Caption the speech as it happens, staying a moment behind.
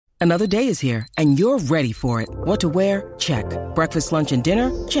Another day is here, and you're ready for it. What to wear? Check. Breakfast, lunch, and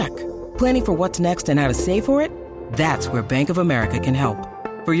dinner? Check. Planning for what's next and how to save for it? That's where Bank of America can help.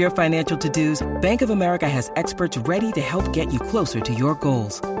 For your financial to-dos, Bank of America has experts ready to help get you closer to your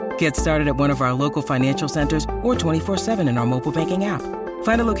goals. Get started at one of our local financial centers or 24/7 in our mobile banking app.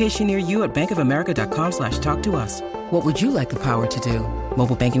 Find a location near you at bankofamerica.com/talktous. What would you like the power to do?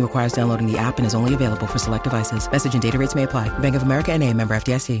 Mobile banking requires downloading the app and is only available for select devices. Message and data rates may apply. Bank of America N.A., member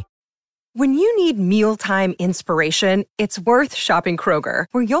FDIC. When you need mealtime inspiration, it's worth shopping Kroger,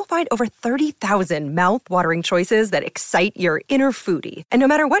 where you'll find over 30,000 mouth-watering choices that excite your inner foodie. And no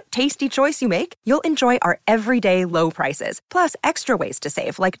matter what tasty choice you make, you'll enjoy our everyday low prices, plus extra ways to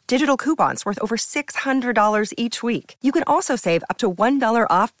save, like digital coupons worth over $600 each week. You can also save up to $1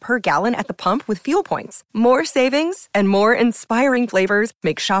 off per gallon at the pump with fuel points. More savings and more inspiring flavors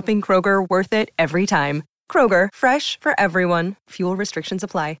make shopping Kroger worth it every time. Kroger, fresh for everyone. Fuel restrictions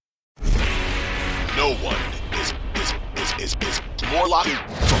apply. No one is more locked in.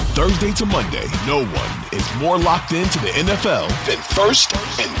 From Thursday to Monday, no one is more locked into the NFL than First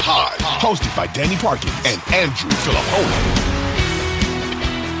and Pod. Hosted by Danny Parkins and Andrew Filippone.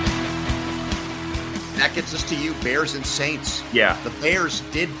 That gets us to you, Bears and Saints. Yeah. The Bears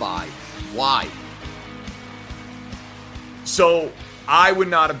did buy. Why? So I would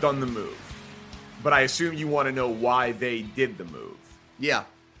not have done the move, but I assume you want to know why they did the move. Yeah.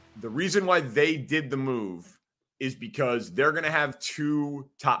 The reason why they did the move is because they're going to have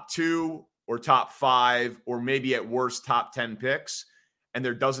top two or top five, or maybe at worst top 10 picks. And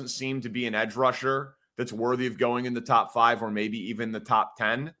there doesn't seem to be an edge rusher that's worthy of going in the top five or maybe even the top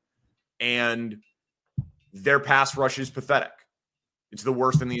 10. And their pass rush is pathetic. It's the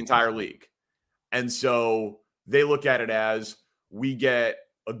worst in the entire league. And so they look at it as, we get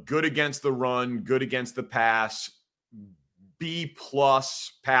a good against the run, good against the pass,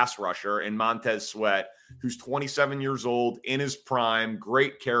 B-plus pass rusher in Montez Sweat, who's 27 years old, in his prime,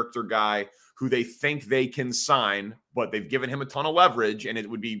 great character guy who they think they can sign, but they've given him a ton of leverage, and it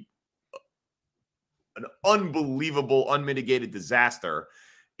would be an unbelievable, unmitigated disaster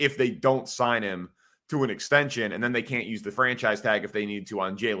if they don't sign him to an extension, and then they can't use the franchise tag if they need to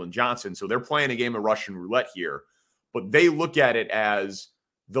on Jalen Johnson. So they're playing a game of Russian roulette here, but they look at it as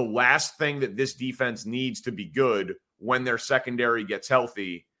the last thing that this defense needs to be good when their secondary gets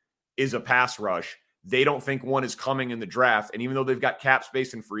healthy is a pass rush. They don't think one is coming in the draft. And even though they've got cap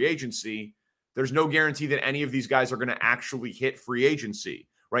space in free agency, there's no guarantee that any of these guys are going to actually hit free agency.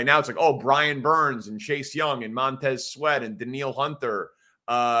 Right now, it's like, oh, Brian Burns and Chase Young and Montez Sweat and Danielle Hunter.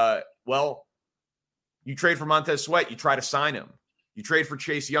 Well, you trade for Montez Sweat, you try to sign him. You trade for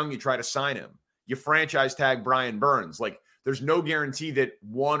Chase Young, you try to sign him. You franchise tag Brian Burns. Like, there's no guarantee that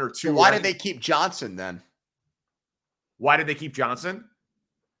one or two. So why did they keep Johnson then? Why did they keep Johnson?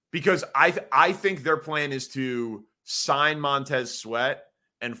 Because I think their plan is to sign Montez Sweat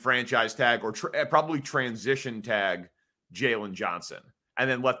and franchise tag, or probably transition tag Jalen Johnson, and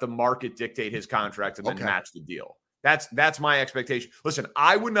then let the market dictate his contract and then match the deal. That's my expectation. Listen,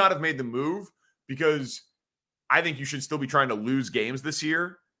 I would not have made the move because I think you should still be trying to lose games this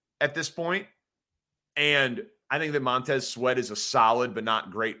year at this point. And I think that Montez Sweat is a solid but not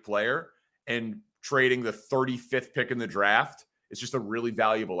great player, and trading the 35th pick in the draft is just a really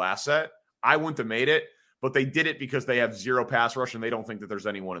valuable asset. I wouldn't have made it, but they did it because they have zero pass rush and they don't think that there's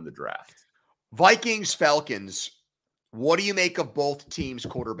anyone in the draft. Vikings, Falcons. What do you make of both teams'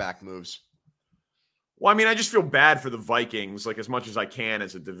 quarterback moves? Well, I mean, I just feel bad for the Vikings, like, as much as I can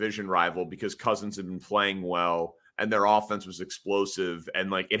as a division rival, because Cousins had been playing well and their offense was explosive,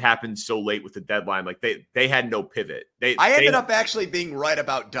 and like, it happened so late with the deadline. Like, they had no pivot. I ended up actually being right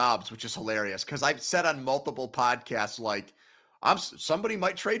about Dobbs, which is hilarious, because I've said on multiple podcasts, like, somebody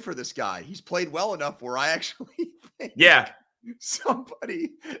might trade for this guy. He's played well enough where I actually think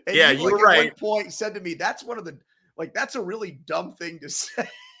somebody. And you were right. At one point said to me, "That's one of the that's a really dumb thing to say."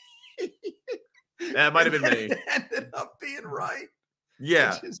 That might have been me. It ended up being right.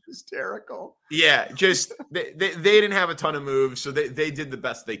 Yeah. Which is hysterical. Yeah. Just they didn't have a ton of moves, so they did the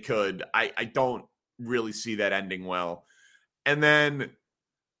best they could. I don't really see that ending well. And then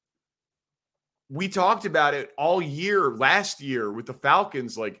we talked about it all year, last year with the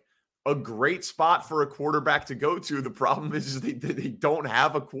Falcons, like, a great spot for a quarterback to go to. The problem is they don't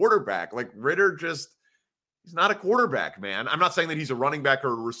have a quarterback. Like, Ritter he's not a quarterback, man. I'm not saying that he's a running back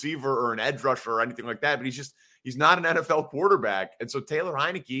or a receiver or an edge rusher or anything like that, but he's not an NFL quarterback. And so Taylor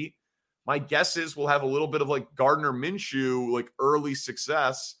Heinicke, my guess is, will have a little bit of like Gardner Minshew, like, early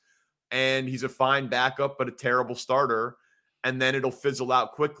success, and he's a fine backup but a terrible starter, and then it'll fizzle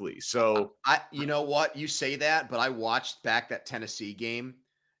out quickly. So you know what? You say that, but I watched back that Tennessee game,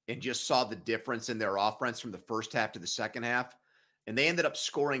 and just saw the difference in their offense from the first half to the second half. And they ended up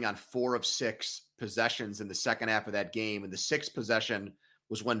scoring on 4 of 6 possessions in the second half of that game. And the 6th possession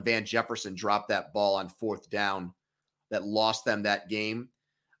was when Van Jefferson dropped that ball on 4th down that lost them that game.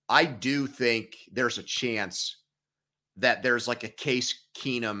 I do think there's a chance that there's like a Case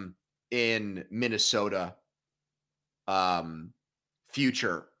Keenum in Minnesota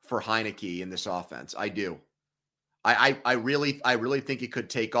future for Heinicke in this offense. I do. I really think it could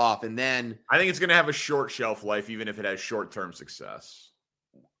take off. And then I think it's going to have a short shelf life, even if it has short-term success.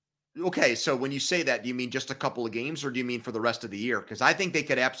 Okay, so when you say that, do you mean just a couple of games, or do you mean for the rest of the year? Because I think they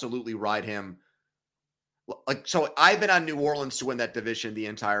could absolutely ride him. Like, so I've been on New Orleans to win that division the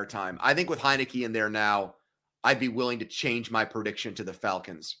entire time. I think with Heinicke in there now, I'd be willing to change my prediction to the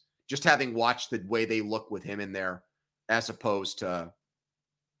Falcons, just having watched the way they look with him in there, as opposed to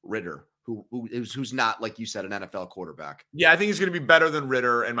Ritter, who's not, like you said, an NFL quarterback. Yeah, I think he's going to be better than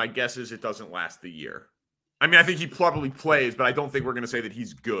Ritter, and my guess is it doesn't last the year. I mean, I think he probably plays, but I don't think we're going to say that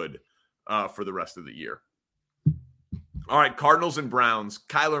he's good for the rest of the year. All right, Cardinals and Browns.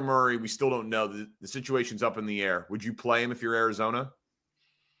 Kyler Murray, we still don't know. The situation's up in the air. Would you play him if you're Arizona?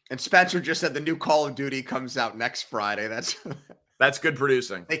 And Spencer just said the new Call of Duty comes out next Friday. That's good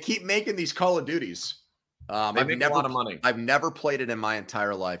producing. They keep making these Call of Duties. They make a lot of money. I've never played it in my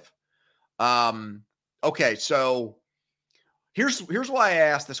entire life. Okay, so here's why I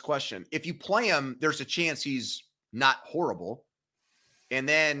asked this question. If you play him, there's a chance he's not horrible. And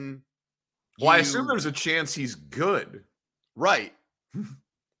then I assume there's a chance he's good. Right.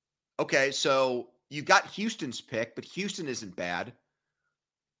 Okay, so you got Houston's pick, but Houston isn't bad.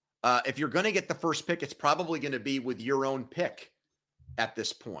 If you're going to get the first pick, it's probably going to be with your own pick at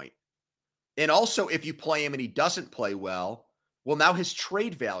this point. And also, if you play him and he doesn't play well, now his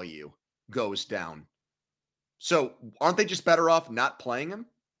trade value goes down. So aren't they just better off not playing him?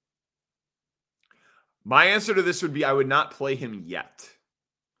 My answer to this would be I would not play him yet.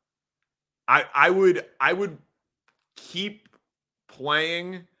 I would keep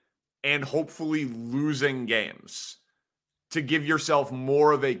playing and hopefully losing games to give yourself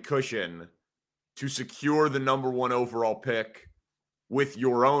more of a cushion to secure the number 1 overall pick with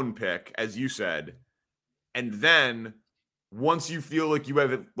your own pick, as you said. And then once you feel like you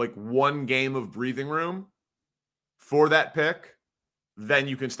have like one game of breathing room for that pick, then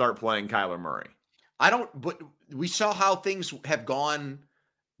you can start playing Kyler Murray. But we saw how things have gone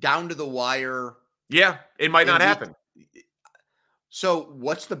down to the wire. Yeah, it might not happen. So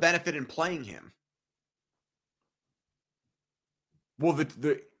what's the benefit in playing him? Well,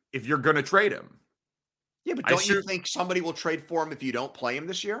 if you're going to trade him. Yeah, but don't you think somebody will trade for him if you don't play him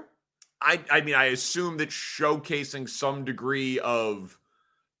this year? I mean, I assume that showcasing some degree of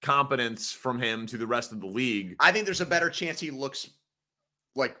competence from him to the rest of the league. I think there's a better chance he looks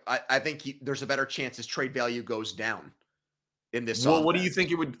like I think there's a better chance his trade value goes down in this. Well, what do you think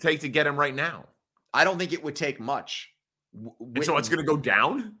it would take to get him right now? I don't think it would take much. So it's going to go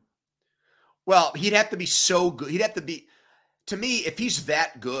down? Well, he'd have to be so good. He'd have to be, to me, if he's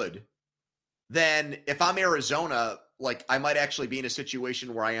that good, then if I'm Arizona, like I might actually be in a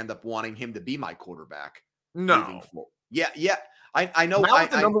situation where I end up wanting him to be my quarterback. No. Yeah. I know. Not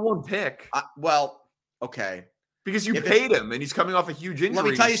with the number 1 pick. Well, okay. Because you paid him and he's coming off a huge injury.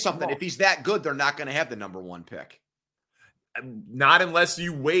 Let me tell you something. If he's that good, they're not going to have the number 1 pick. Not unless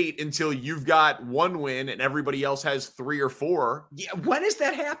you wait until you've got 1 win and everybody else has 3 or 4. Yeah. When has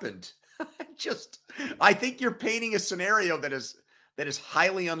that happened? I think you're painting a scenario that is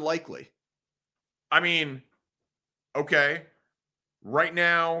highly unlikely. I mean, okay. Right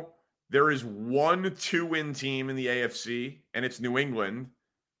now, there is 1 2-win team in the AFC, and it's New England.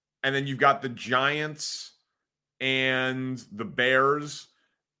 And then you've got the Giants and the Bears,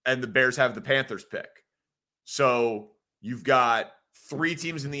 and the Bears have the Panthers pick. So you've got 3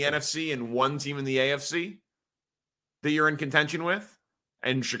 teams in the NFC and 1 team in the AFC that you're in contention with.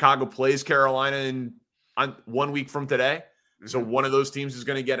 And Chicago plays Carolina on 1 week from today. So one of those teams is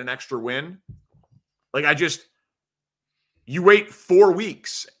going to get an extra win. Like you wait 4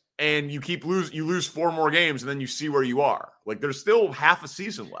 weeks and you lose 4 more games and then you see where you are. Like there's still half a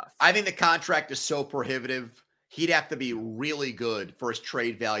season left. I think the contract is so prohibitive. He'd have to be really good for his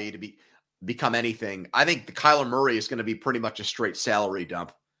trade value to become anything. I think the Kyler Murray is going to be pretty much a straight salary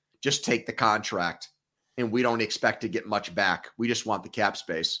dump. Just take the contract and we don't expect to get much back. We just want the cap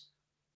space.